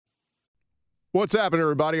What's happening,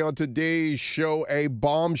 everybody? On today's show, a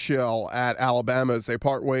bombshell at Alabama as they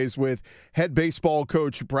part ways with head baseball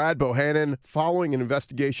coach Brad Bohannon following an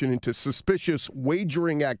investigation into suspicious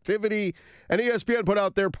wagering activity. And ESPN put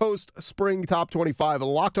out their post-spring top 25.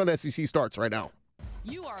 Locked on SEC starts right now.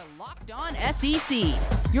 You are Locked On SEC,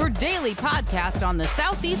 your daily podcast on the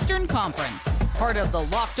Southeastern Conference. Part of the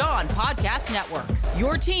Locked On Podcast Network,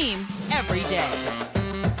 your team every day.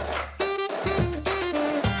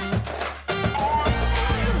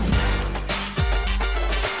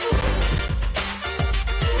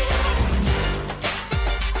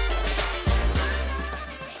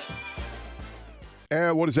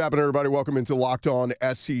 And what is happening, everybody? Welcome into Locked On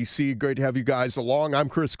SEC. Great to have you guys along. I'm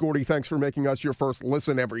Chris Gordy. Thanks for making us your first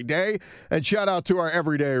listen every day. And shout out to our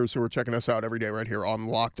everydayers who are checking us out every day right here on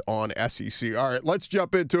Locked On SEC. All right, let's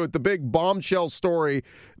jump into it. The big bombshell story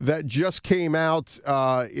that just came out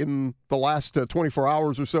in the last 24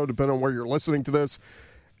 hours or so, depending on where you're listening to this.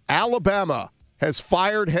 Alabama has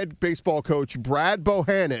fired head baseball coach Brad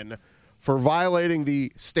Bohannon for violating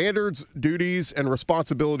the standards, duties, and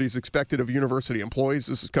responsibilities expected of university employees.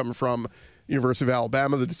 This is coming from University of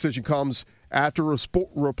Alabama. The decision comes after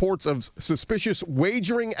reports of suspicious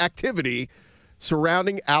wagering activity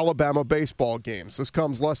surrounding Alabama baseball games. This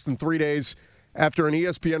comes less than 3 days after an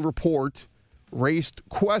ESPN report raised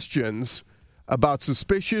questions about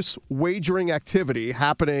suspicious wagering activity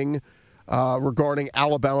happening regarding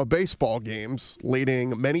Alabama baseball games,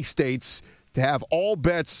 leading many states to have all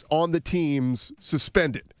bets on the teams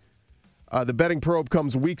suspended. The betting probe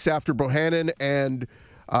comes weeks after Bohannon and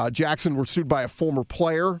Jackson were sued by a former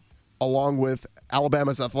player, along with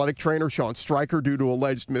Alabama's athletic trainer, Sean Stryker, due to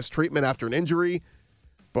alleged mistreatment after an injury.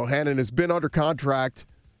 Bohannon has been under contract,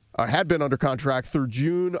 had been under contract through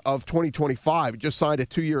June of 2025. He just signed a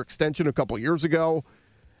 2-year extension a couple years ago,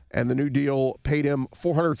 and the new deal paid him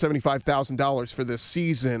 $475,000 for this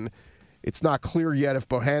season. It's not clear yet if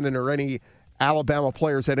Bohannon or any Alabama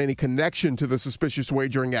players had any connection to the suspicious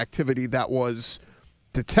wagering activity that was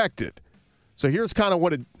detected. So here's kind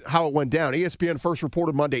of how it went down. ESPN first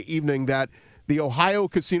reported Monday evening that the Ohio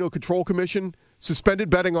Casino Control Commission suspended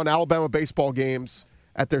betting on Alabama baseball games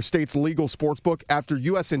at their state's legal sportsbook after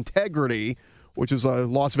U.S. Integrity, which is a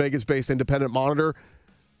Las Vegas-based independent monitor,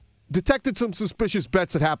 detected some suspicious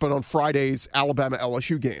bets that happened on Friday's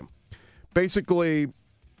Alabama-LSU game. Basically,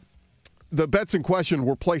 the bets in question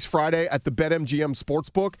were placed Friday at the BetMGM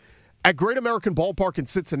Sportsbook at Great American Ballpark in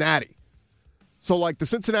Cincinnati. So, like the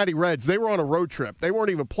Cincinnati Reds, they were on a road trip. They weren't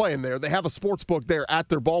even playing there. They have a sportsbook there at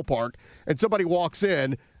their ballpark, and somebody walks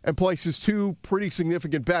in and places two pretty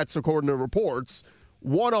significant bets, according to reports,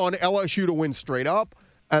 one on LSU to win straight up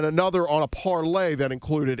and another on a parlay that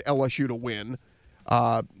included LSU to win.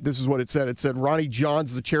 This is what it said. It said Ronnie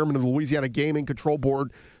Johns, the chairman of the Louisiana Gaming Control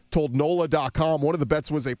Board, told NOLA.com one of the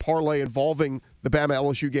bets was a parlay involving the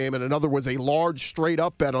Bama-LSU game, and another was a large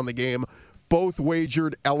straight-up bet on the game. Both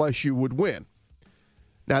wagered LSU would win.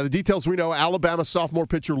 Now, the details we know, Alabama sophomore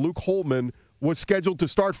pitcher Luke Holman was scheduled to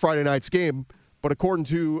start Friday night's game, but according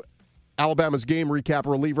to Alabama's game recap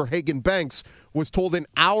reliever Hagan Banks, was told an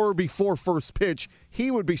hour before first pitch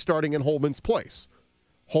he would be starting in Holman's place.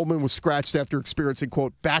 Holman was scratched after experiencing,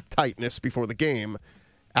 quote, back tightness before the game.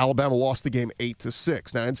 Alabama lost the game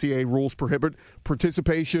 8-6. Now, NCAA rules prohibit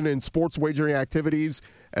participation in sports wagering activities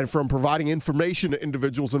and from providing information to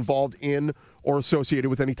individuals involved in or associated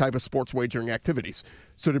with any type of sports wagering activities.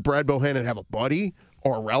 So did Brad Bohannon have a buddy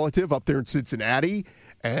or a relative up there in Cincinnati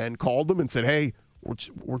and called them and said, hey,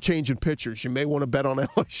 we're changing pitchers. You may want to bet on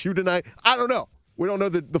LSU tonight? I don't know. We don't know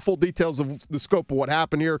the full details of the scope of what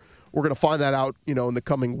happened here. We're going to find that out, in the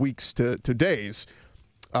coming weeks to days.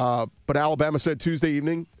 But Alabama said Tuesday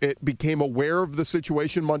evening it became aware of the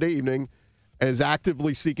situation Monday evening and is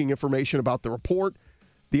actively seeking information about the report.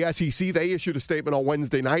 The SEC, they issued a statement on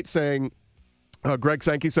Wednesday night saying, Greg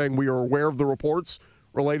Sankey saying, we are aware of the reports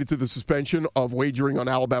related to the suspension of wagering on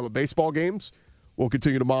Alabama baseball games. We'll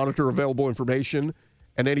continue to monitor available information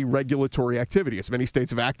and any regulatory activity. As many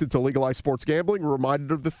states have acted to legalize sports gambling, we're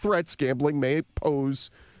reminded of the threats gambling may pose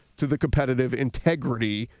to the competitive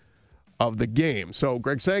integrity of the game. So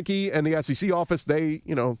Greg Sankey and the SEC office, they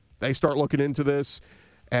start looking into this.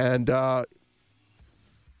 And on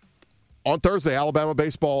Thursday, Alabama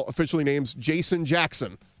baseball officially names Jason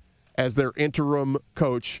Jackson as their interim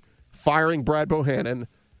coach, firing Brad Bohannon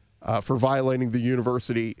for violating the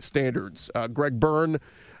university standards. Greg Byrne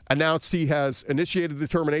announced he has initiated the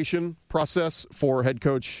termination process for head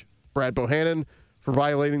coach Brad Bohannon for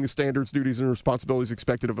violating the standards, duties, and responsibilities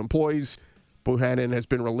expected of employees. Bohannon has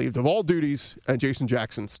been relieved of all duties, and Jason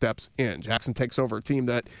Jackson steps in. Jackson takes over a team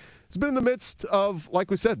that has been in the midst of, like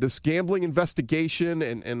we said, this gambling investigation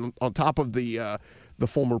and on top of the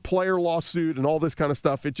former player lawsuit and all this kind of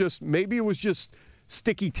stuff. Maybe it was just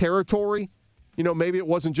sticky territory. Maybe it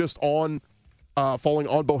wasn't just falling on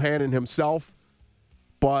Bohannon himself.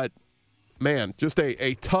 But, man, just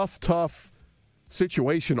a tough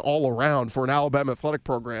situation all around for an Alabama athletic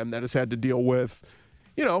program that has had to deal with,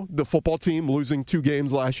 the football team losing 2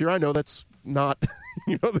 games last year. I know that's not,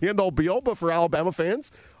 the end-all be-all, but for Alabama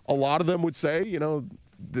fans, a lot of them would say,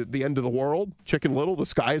 the end of the world, Chicken Little, the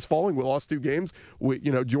sky is falling. We lost 2 games.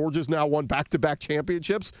 Georgia's now won back-to-back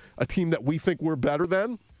championships, a team that we think we're better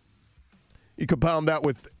than. You compound that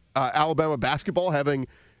with Alabama basketball having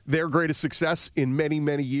their greatest success in many,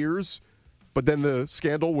 many years, but then the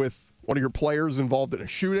scandal with one of your players involved in a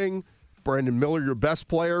shooting, Brandon Miller, your best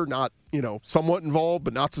player, not, somewhat involved,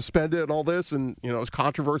 but not suspended and all this, and, there's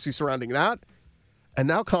controversy surrounding that, and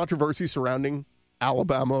now controversy surrounding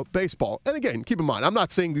Alabama baseball. And again, keep in mind, I'm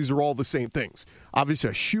not saying these are all the same things. Obviously,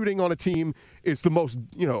 a shooting on a team is the most,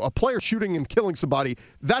 a player shooting and killing somebody,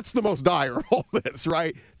 that's the most dire of all this,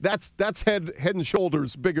 right? That's head and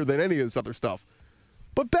shoulders bigger than any of this other stuff.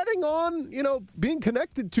 But betting on, being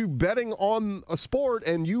connected to betting on a sport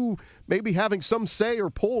and you maybe having some say or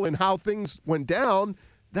pull in how things went down,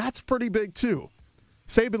 that's pretty big too.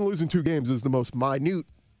 Saban losing 2 games is the most minute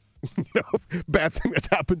bad thing that's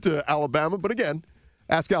happened to Alabama. But again,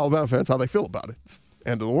 ask Alabama fans how they feel about it. It's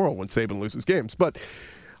the end of the world when Saban loses games. But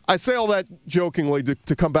I say all that jokingly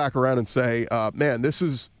to come back around and say, man,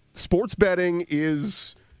 sports betting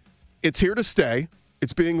it's here to stay.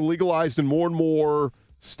 It's being legalized in more and more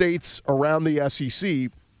states around the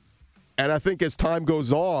SEC. And I think as time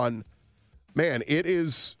goes on, man,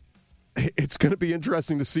 it's going to be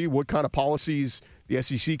interesting to see what kind of policies the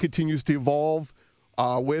SEC continues to evolve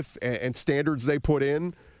with and standards they put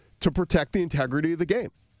in to protect the integrity of the game.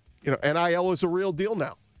 NIL is a real deal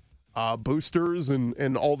now. Boosters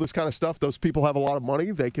and all this kind of stuff, those people have a lot of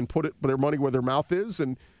money. They can put their money where their mouth is.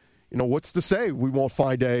 And, what's to say we won't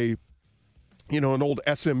find an old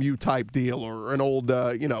SMU type deal or an old,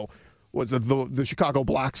 was it the Chicago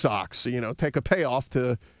Black Sox, take a payoff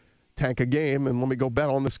to tank a game and let me go bet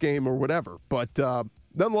on this game or whatever. But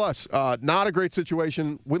nonetheless, not a great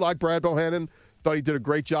situation. We like Brad Bohannon. Thought he did a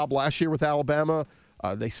great job last year with Alabama.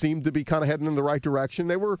 They seemed to be kind of heading in the right direction.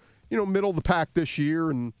 They were, middle of the pack this year.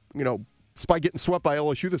 And, despite getting swept by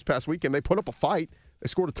LSU this past weekend, they put up a fight. They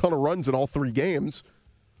scored a ton of runs in all 3 games.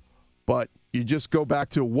 But you just go back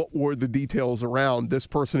to what were the details around this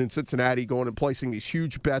person in Cincinnati going and placing these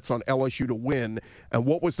huge bets on LSU to win, and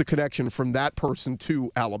what was the connection from that person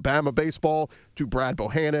to Alabama baseball, to Brad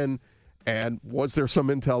Bohannon, and was there some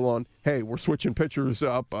intel on, hey, we're switching pitchers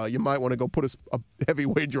up, you might want to go put a heavy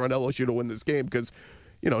wager on LSU to win this game because,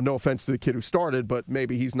 no offense to the kid who started, but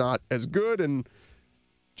maybe he's not as good, and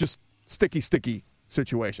just sticky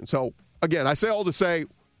situation. So, again, I say all to say,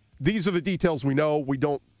 these are the details we know. We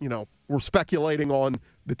don't, we're speculating on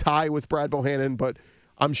the tie with Brad Bohannon, but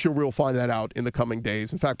I'm sure we'll find that out in the coming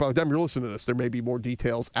days. In fact, by the time you're listening to this, there may be more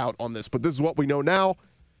details out on this. But this is what we know now.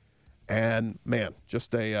 And, man,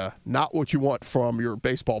 just not what you want from your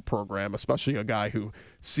baseball program, especially a guy who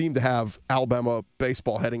seemed to have Alabama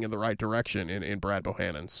baseball heading in the right direction in Brad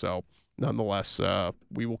Bohannon. So, nonetheless,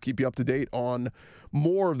 we will keep you up to date on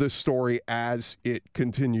more of this story as it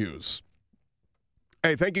continues.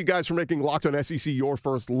 Hey, thank you guys for making Locked on SEC your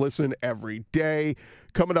first listen every day.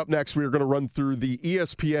 Coming up next, we are going to run through the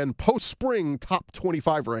ESPN post-spring top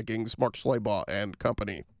 25 rankings, Mark Schlabach and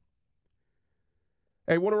company.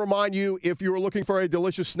 Hey, I want to remind you, if you are looking for a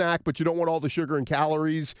delicious snack, but you don't want all the sugar and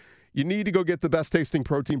calories, you need to go get the best-tasting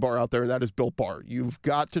protein bar out there, and that is Built Bar. You've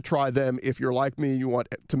got to try them. If you're like me, you want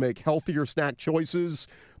to make healthier snack choices,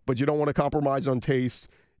 but you don't want to compromise on taste,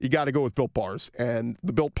 you got to go with Built Bars and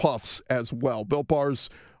the Built Puffs as well. Built Bars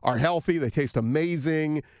are healthy. They taste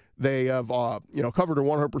amazing. They have, covered in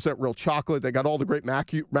 100% real chocolate. They got all the great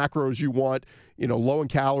macros you want, low in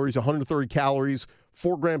calories, 130 calories,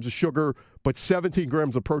 4 grams of sugar, but 17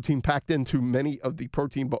 grams of protein packed into many of the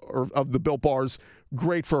of the Built Bars.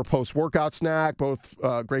 Great for a post-workout snack, both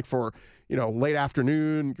great for, late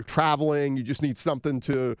afternoon, you're traveling, you just need something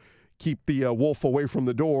to keep the wolf away from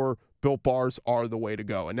the door. Built Bars are the way to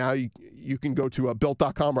go. And now you can go to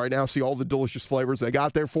Built.com right now, see all the delicious flavors they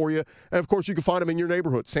got there for you. And, of course, you can find them in your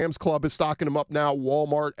neighborhood. Sam's Club is stocking them up now,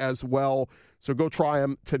 Walmart as well. So go try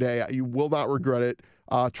them today. You will not regret it.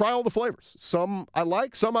 Try all the flavors. Some I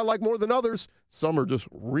like more than others. Some are just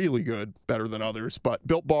really good, better than others. But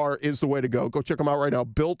Built Bar is the way to go. Go check them out right now,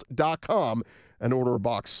 Built.com, and order a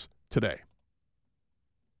box today.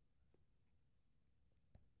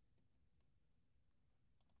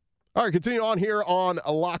 All right, continue on here on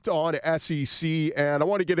Locked On SEC, and I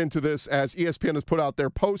want to get into this as ESPN has put out their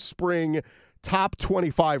post-spring top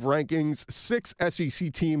 25 rankings. 6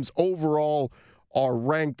 SEC teams overall are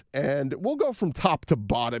ranked, and we'll go from top to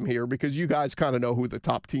bottom here because you guys kind of know who the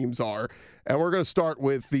top teams are. And we're going to start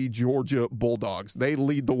with the Georgia Bulldogs. They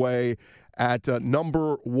lead the way at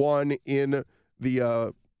number 1 in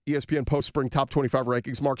the ESPN post-spring top 25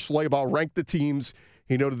 rankings. Mark Schlabach ranked the teams.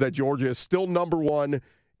 He noted that Georgia is still number 1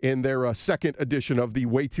 in their second edition of the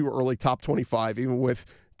way too early top 25, even with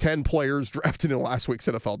 10 players drafted in last week's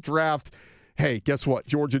NFL draft. Hey, guess what?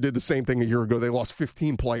 Georgia did the same thing a year ago. They lost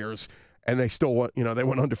 15 players, and they still went, they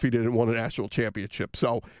went undefeated and won a national championship.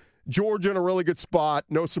 So Georgia in a really good spot.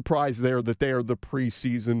 No surprise there that they are the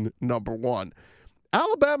preseason number 1.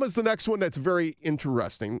 Alabama's the next one that's very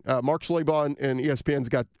interesting. Mark Schlabach and ESPN's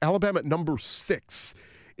got Alabama at number 6.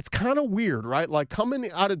 It's kind of weird, right? Like coming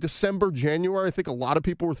out of December, January, I think a lot of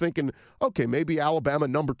people were thinking, okay, maybe Alabama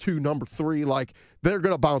number 2, number 3, like they're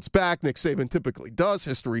going to bounce back. Nick Saban typically does.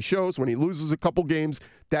 History shows when he loses a couple games,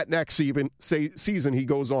 that next season he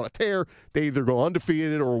goes on a tear. They either go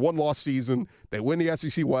undefeated or a one-loss season. They win the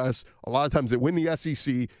SEC West. A lot of times they win the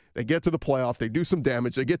SEC. They get to the playoff. They do some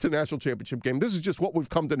damage. They get to the national championship game. This is just what we've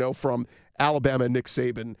come to know from Alabama and Nick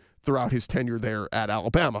Saban throughout his tenure there at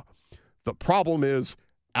Alabama. The problem is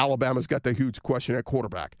Alabama's got the huge question at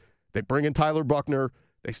quarterback. They bring in Tyler Buchner.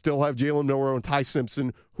 They still have Jalen Milroe and Ty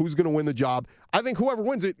Simpson. Who's going to win the job? I think whoever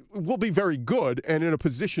wins it will be very good and in a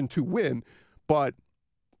position to win, but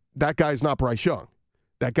that guy's not Bryce Young.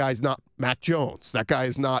 That guy's not Mac Jones. That guy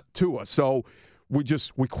is not Tua. So we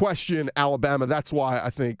question Alabama. That's why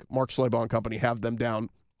I think Mark Schlabach and company have them down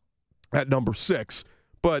at number 6.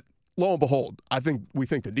 But lo and behold, we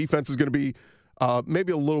think the defense is going to be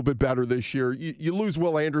maybe a little bit better this year. You lose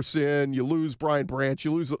Will Anderson, you lose Brian Branch,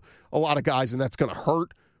 you lose a lot of guys, and that's going to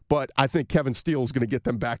hurt. But I think Kevin Steele is going to get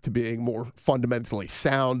them back to being more fundamentally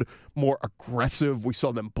sound, more aggressive. We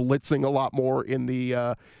saw them blitzing a lot more in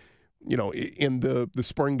the in the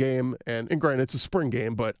spring game. And granted, it's a spring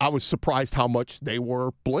game, but I was surprised how much they were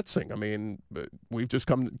blitzing. I mean,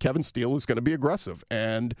 Kevin Steele is going to be aggressive.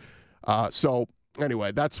 And so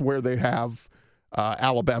anyway, that's where they have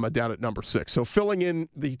Alabama down at number 6. So filling in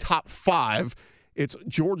the top 5, it's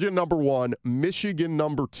Georgia number 1, Michigan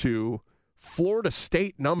number 2, Florida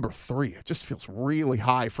State number 3. It just feels really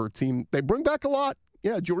high for a team. They bring back a lot.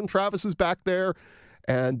 Yeah, Jordan Travis is back there.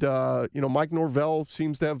 And, Mike Norvell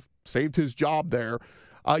seems to have saved his job there.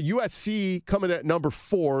 USC coming at number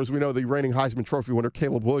 4. As we know, the reigning Heisman Trophy winner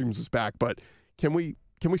Caleb Williams is back. But can we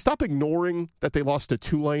stop ignoring that they lost to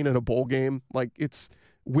Tulane in a bowl game? Like, it's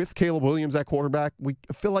with Caleb Williams at quarterback.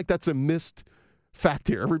 I feel like that's a missed fact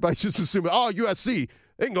here. Everybody's just assuming, USC,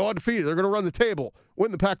 they can go undefeated. They're going to run the table,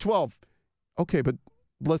 win the Pac-12. Okay, but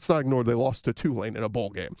let's not ignore they lost to Tulane in a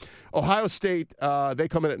bowl game. Ohio State, they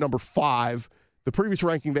come in at number 5. The previous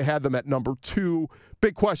ranking, they had them at number 2.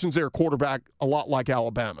 Big questions there, quarterback, a lot like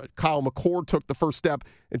Alabama. Kyle McCord took the first step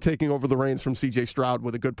in taking over the reins from C.J. Stroud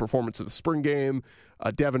with a good performance in the spring game.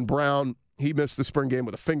 Devin Brown, he missed the spring game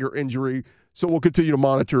with a finger injury. So we'll continue to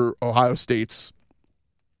monitor Ohio State's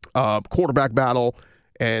quarterback battle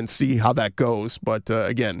and see how that goes. But,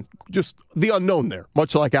 again, just the unknown there,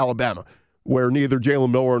 much like Alabama, where neither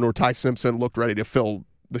Jalen Milroe nor Ty Simpson looked ready to fill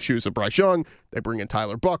the shoes of Bryce Young. They bring in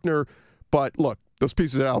Tyler Buchner. But, look, those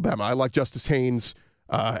pieces at Alabama, I like Justice Haynes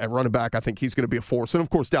at running back. I think he's going to be a force. And, of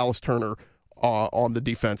course, Dallas Turner on the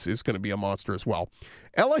defense is going to be a monster as well.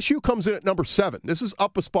 LSU comes in at number 7. This is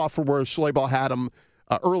up a spot for where Schlabach had them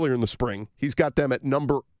earlier in the spring. He's got them at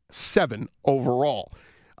number 7 overall.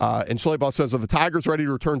 And Schlabach says, are the Tigers ready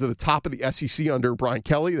to return to the top of the SEC under Brian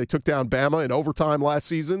Kelly? They took down Bama in overtime last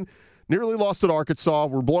season, nearly lost at Arkansas,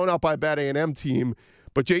 were blown out by a bad A&M team.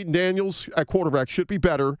 But Jaden Daniels at quarterback should be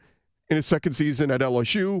better in his second season at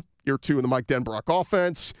LSU, year 2 in the Mike Denbrock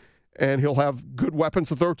offense, and he'll have good weapons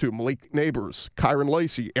to throw to. Malik Neighbors, Kyron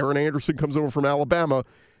Lacey, Aaron Anderson comes over from Alabama,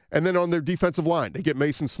 and then on their defensive line, they get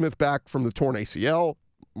Mason Smith back from the torn ACL.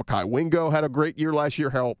 Mekhi Wingo had a great year last year.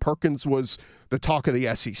 Harold Perkins was the talk of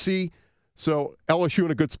the SEC. So LSU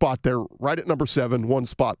in a good spot there, right at number 7, 1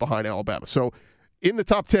 spot behind Alabama. So in the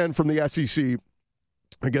top 10 from the SEC,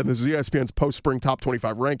 again, this is ESPN's post-spring top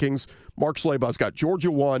 25 rankings. Mark Schlabach's got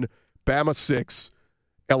Georgia 1, Bama 6,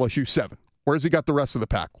 LSU 7. Where's he got the rest of the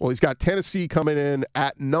pack? Well, he's got Tennessee coming in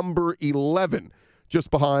at number 11, just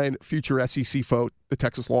behind future SEC foe, the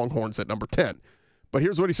Texas Longhorns, at number 10. But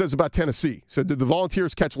here's what he says about Tennessee. He said, did the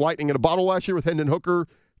Volunteers catch lightning in a bottle last year with Hendon Hooker,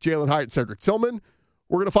 Jalen Hyatt, and Cedric Tillman?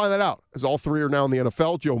 We're going to find that out, as all 3 are now in the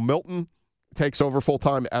NFL. Joe Milton takes over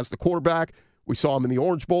full-time as the quarterback. We saw him in the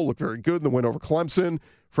Orange Bowl, look very good in the win over Clemson.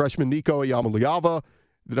 Freshman Nico Iamaleava,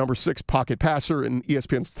 the number 6 pocket passer in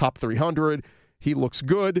ESPN's top 300. He looks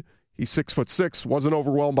good. He's 6'6", wasn't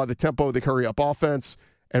overwhelmed by the tempo of the hurry-up offense.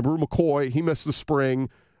 And Brew McCoy, he missed the spring,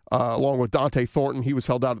 along with Dante Thornton. He was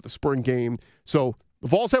held out at the spring game. So the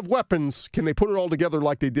Vols have weapons. Can they put it all together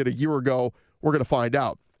like they did a year ago? We're going to find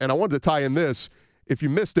out. And I wanted to tie in this. If you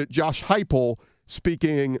missed it, Josh Heupel,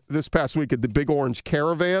 speaking this past week at the Big Orange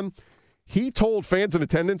Caravan, he told fans in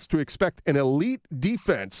attendance to expect an elite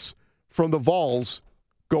defense from the Vols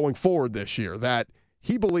going forward this year, that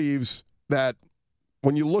he believes that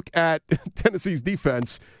when you look at Tennessee's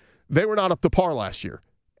defense, they were not up to par last year.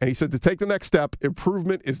 And he said to take the next step,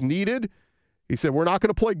 improvement is needed. He said, we're not going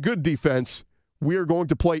to play good defense. We are going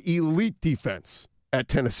to play elite defense at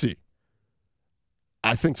Tennessee.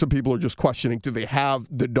 I think some people are just questioning, do they have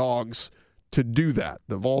the dogs to do that?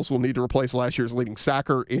 The Vols will need to replace last year's leading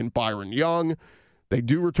sacker in Byron Young. They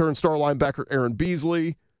do return star linebacker Aaron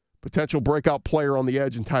Beasley, potential breakout player on the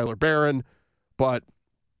edge in Tyler Barron, but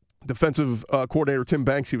defensive coordinator Tim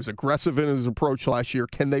Banks, he was aggressive in his approach last year.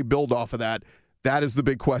 Can they build off of that? That is the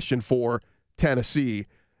big question for Tennessee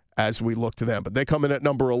as we look to them. But they come in at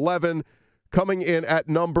number 11. Coming in at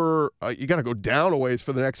number, you got to go down a ways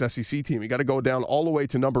for the next SEC team. You got to go down all the way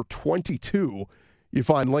to number 22. You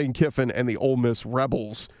find Lane Kiffin and the Ole Miss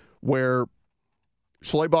Rebels, where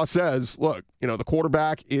Schleybaugh says, look, the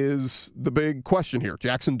quarterback is the big question here.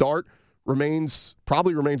 Jackson Dart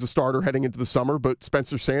probably remains a starter heading into the summer, but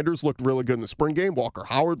Spencer Sanders looked really good in the spring game. Walker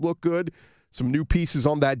Howard looked good. Some new pieces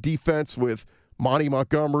on that defense with Monty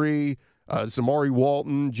Montgomery, Zamari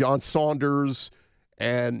Walton, John Saunders,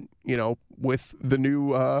 and, with the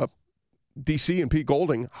new DC and Pete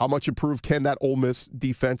Golding, how much improved can that Ole Miss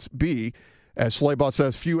defense be? As Schleybaugh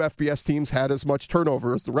says, few FBS teams had as much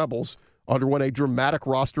turnover as the Rebels, underwent a dramatic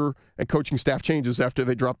roster and coaching staff changes after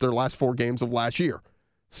they dropped their last 4 games of last year.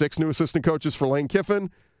 6 new assistant coaches for Lane Kiffin.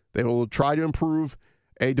 They will try to improve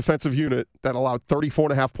a defensive unit that allowed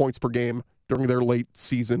 34.5 points per game during their late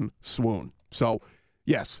season swoon. So,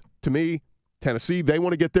 yes, to me, Tennessee, they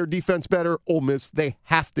want to get their defense better. Ole Miss, they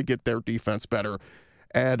have to get their defense better.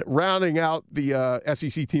 And rounding out the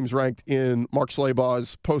SEC teams ranked in Mark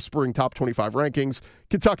Schleybaug's post-spring top 25 rankings,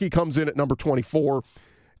 Kentucky comes in at number 24.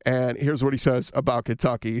 And here's what he says about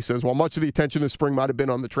Kentucky. He says, while much of the attention this spring might have been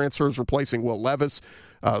on the transfers replacing Will Levis,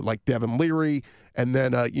 like Devin Leary, and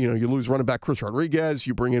then, you lose running back Chris Rodriguez,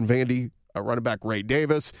 you bring in Vandy, running back Ray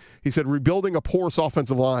Davis. He said rebuilding a porous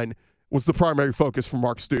offensive line was the primary focus for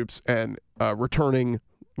Mark Stoops, and returning,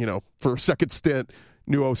 for a second stint,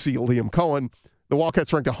 new OC Liam Cohen. The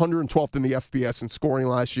Wildcats ranked 112th in the FBS in scoring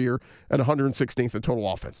last year and 116th in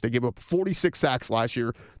total offense. They gave up 46 sacks last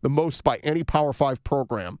year, the most by any Power 5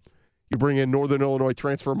 program. You bring in Northern Illinois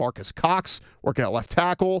transfer Marcus Cox, working at left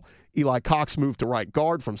tackle. Eli Cox moved to right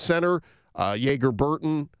guard from center. Jagger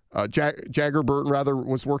Burton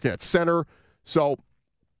was working at center. So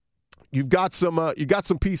you've got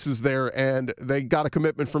some pieces there, and they got a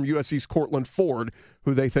commitment from USC's Cortland Ford,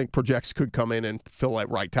 who they think projects could come in and fill that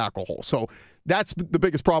right tackle hole. So that's the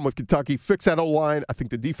biggest problem with Kentucky. Fix that O-line. I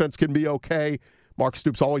think the defense can be okay. Mark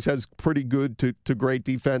Stoops always has pretty good to great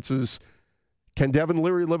defenses. Can Devin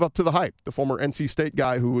Leary live up to the hype? The former NC State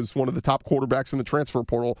guy who was one of the top quarterbacks in the transfer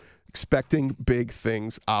portal, expecting big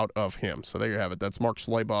things out of him. So there you have it. That's Mark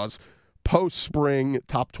Schleybaug's post-spring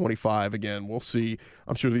top 25. Again, we'll see.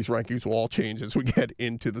 I'm sure these rankings will all change as we get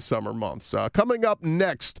into the summer months. Coming up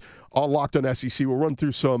next on Locked on SEC, we'll run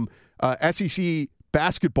through some SEC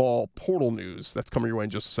basketball portal news. That's coming your way in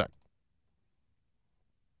just a sec.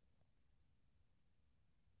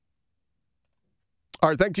 All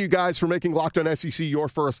right, thank you guys for making Locked on SEC your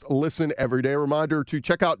first listen every day. A reminder to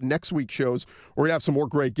check out next week's shows. We're going to have some more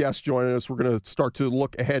great guests joining us. We're going to start to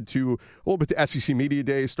look ahead to a little bit to SEC Media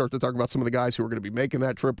Days, start to talk about some of the guys who are going to be making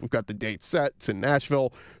that trip. We've got the date set. It's in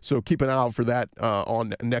Nashville, so keep an eye out for that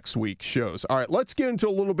on next week's shows. All right, let's get into a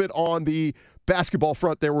little bit on the basketball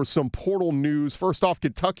front. There was some portal news. First off,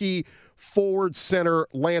 Kentucky forward center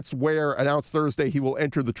Lance Ware announced Thursday he will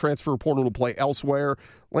enter the transfer portal to play elsewhere.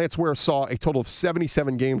 Lance Ware saw a total of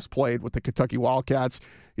 77 games played with the Kentucky Wildcats.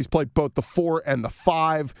 He's played both the 4 and the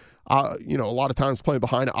 5. A lot of times playing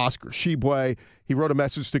behind Oscar Tshiebwe. He wrote a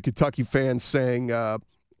message to Kentucky fans saying,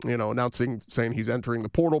 saying he's entering the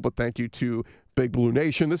portal, but thank you to Big Blue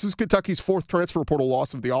Nation. This is Kentucky's 4th transfer portal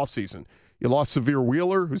loss of the offseason. You lost Severe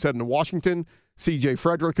Wheeler, who's heading to Washington, C.J.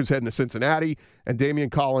 Frederick, who's heading to Cincinnati, and Damian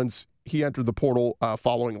Collins, he entered the portal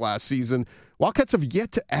following last season. Wildcats have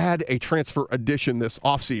yet to add a transfer addition this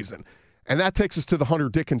offseason. And that takes us to the Hunter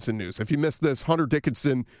Dickinson news. If you missed this, Hunter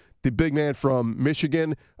Dickinson, the big man from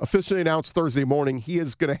Michigan, officially announced Thursday morning he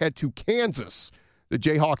is going to head to Kansas. The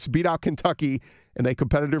Jayhawks beat out Kentucky in a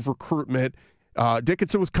competitive recruitment.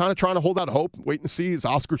 Dickinson was kind of trying to hold out hope, wait and see. Is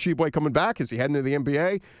Oscar Tshiebwe coming back? Is he heading to the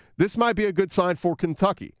NBA? This might be a good sign for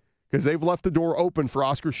Kentucky because they've left the door open for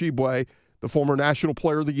Oscar Tshiebwe, the former National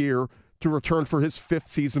Player of the Year, to return for his 5th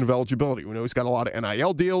season of eligibility. We know he's got a lot of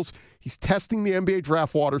NIL deals. He's testing the NBA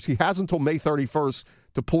draft waters. He has until May 31st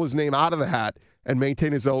to pull his name out of the hat and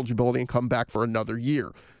maintain his eligibility and come back for another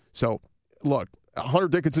year. So, look, Hunter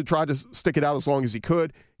Dickinson tried to stick it out as long as he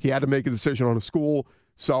could. He had to make a decision on a school.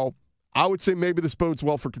 So I would say maybe this bodes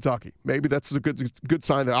well for Kentucky. Maybe that's a good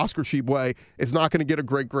sign that Oscar Tshiebwe is not going to get a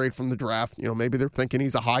great grade from the draft. You know, maybe they're thinking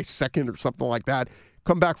he's a high second or something like that.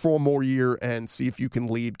 Come back for one more year and see if you can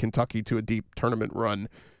lead Kentucky to a deep tournament run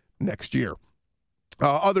next year.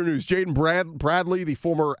 Other news, Jaden Bradley, the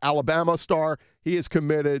former Alabama star, he is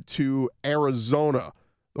committed to Arizona.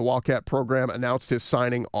 The Wildcat program announced his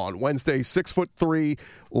signing on Wednesday. 6'3",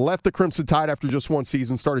 left the Crimson Tide after just one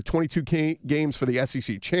season, started 22 games for the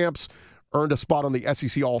SEC champs, earned a spot on the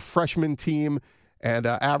SEC All-Freshman team, and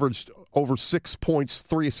averaged over 6 points,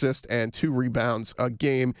 3 assists, and 2 rebounds a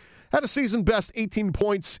game. Had a season-best 18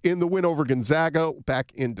 points in the win over Gonzaga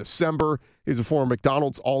back in December. He's a former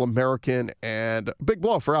McDonald's All-American, and a big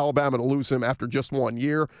blow for Alabama to lose him after just 1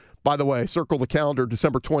 year. By the way, circle the calendar,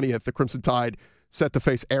 December 20th, the Crimson Tide set to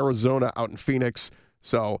face Arizona out in Phoenix.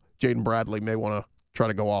 So Jaden Bradley may want to try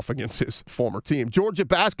to go off against his former team. Georgia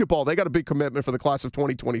basketball, they got a big commitment for the class of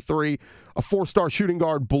 2023. A 4-star shooting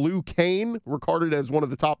guard, Blue Kane, regarded as one of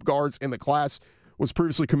the top guards in the class, was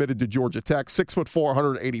previously committed to Georgia Tech. 6'4",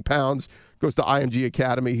 180 pounds, goes to IMG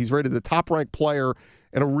Academy. He's rated the top-ranked player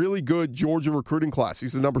in a really good Georgia recruiting class.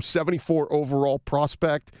 He's the number 74 overall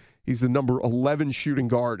prospect. He's the number 11 shooting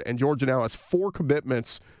guard, and Georgia now has 4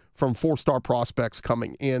 commitments from 4-star prospects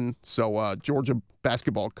coming in. So Georgia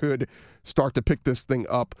basketball could start to pick this thing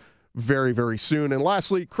up very, very soon. And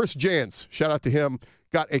lastly, Chris Jans, shout out to him,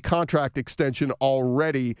 got a contract extension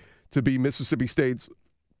already to be Mississippi State's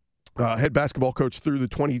head basketball coach through the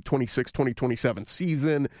 2026-2027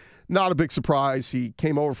 season. Not a big surprise. He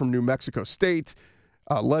came over from New Mexico State,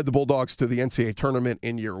 led the Bulldogs to the NCAA tournament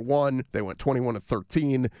in year 1. They went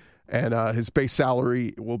 21-13. And his base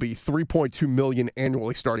salary will be $3.2 million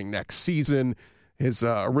annually starting next season. His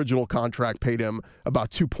original contract paid him about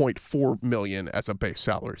 $2.4 million as a base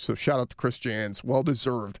salary. So shout out to Chris Jans,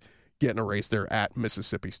 well-deserved getting a raise there at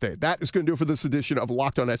Mississippi State. That is going to do it for this edition of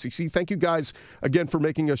Locked On SEC. Thank you guys again for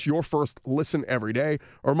making us your first listen every day.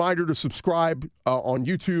 A reminder to subscribe on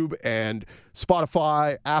YouTube and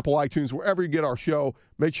Spotify, Apple, iTunes, wherever you get our show.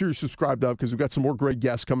 Make sure you're subscribed up because we've got some more great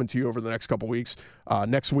guests coming to you over the next couple weeks.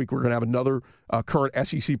 Next week, we're going to have another current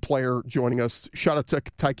SEC player joining us. Shout out to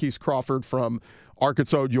Tykees Crawford from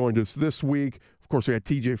Arkansas, joined us this week. Of course, we had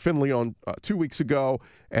TJ Finley on 2 weeks ago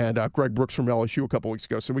and Greg Brooks from LSU a couple weeks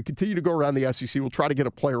ago. So we continue to go around the SEC. We'll try to get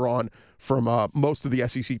a player on from most of the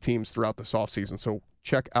SEC teams throughout this offseason. So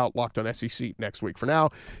check out Locked On SEC next week. For now,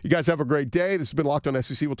 you guys have a great day. This has been Locked On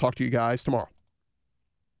SEC. We'll talk to you guys tomorrow.